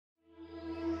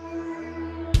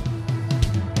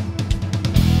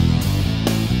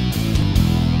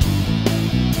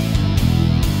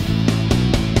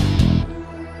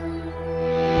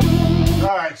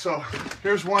so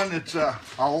here's one that's a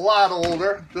lot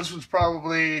older. This was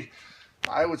probably,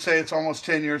 I would say it's almost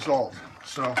 10 years old.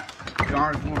 So the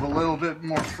arms move a little bit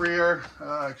more freer.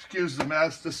 Excuse the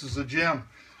mess, this is a gym.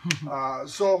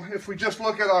 So if we just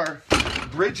look at our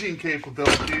bridging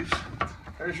capabilities,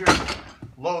 there's your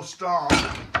low stomp,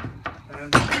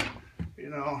 and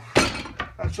you know,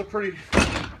 that's a pretty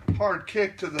hard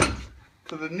kick to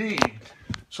the knee.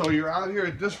 So you're out here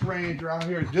at this range, you're out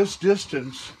here at this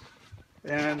distance,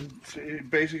 and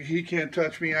basically he can't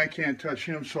touch me, I can't touch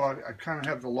him, so I kind of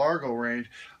have the Largo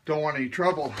range. Don't want any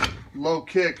trouble. Low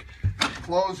kick,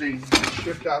 closing,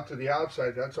 shift out to the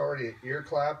outside. That's already an ear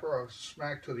clap or a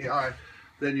smack to the eye.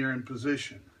 Then you're in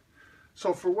position.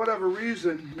 So for whatever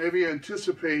reason, maybe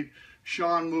anticipate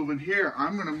Sean moving here.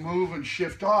 I'm going to move and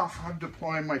shift off. I'm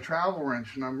deploying my travel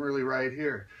wrench, and I'm really right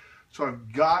here. So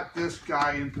I've got this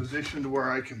guy in position to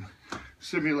where I can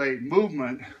simulate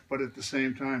movement, but at the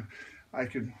same time, I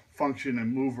can function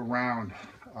and move around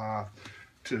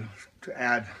to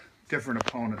add different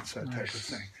opponents, that type of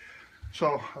thing.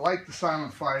 So I like the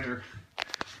Silent Fighter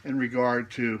in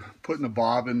regard to putting the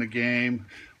Bob in the game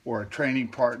or a training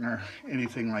partner,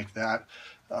 anything like that.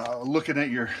 Looking at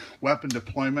your weapon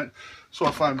deployment. So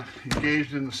if I'm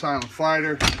engaged in the Silent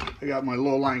Fighter, I got my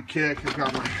low line kick, I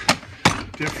got my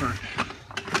different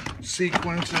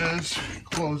sequences,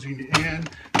 closing in.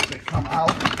 As I come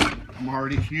out, I'm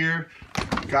already here.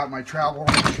 Got my travel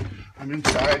wrench, I'm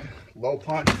inside, low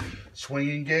punch, swing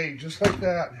engage, just like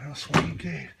that. You know, swing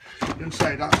engage,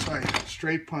 inside, outside,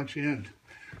 straight punch in.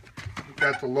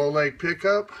 Got the low leg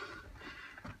pickup,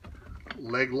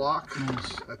 leg lock,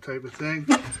 that type of thing.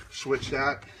 Switch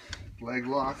that, leg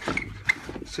lock,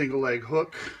 single leg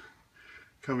hook,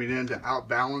 coming in to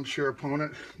outbalance your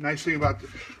opponent. Nice thing about the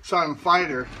Silent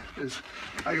Fighter is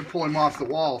I can pull him off the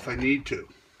wall if I need to.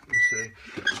 You see?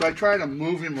 So I try to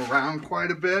move him around quite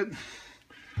a bit.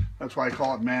 That's why I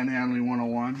call it manhandling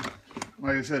 101.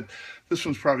 Like I said, this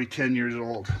one's probably 10 years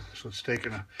old, so it's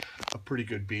taken a pretty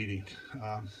good beating.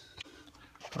 All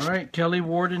right,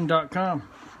 KellyWarden.com.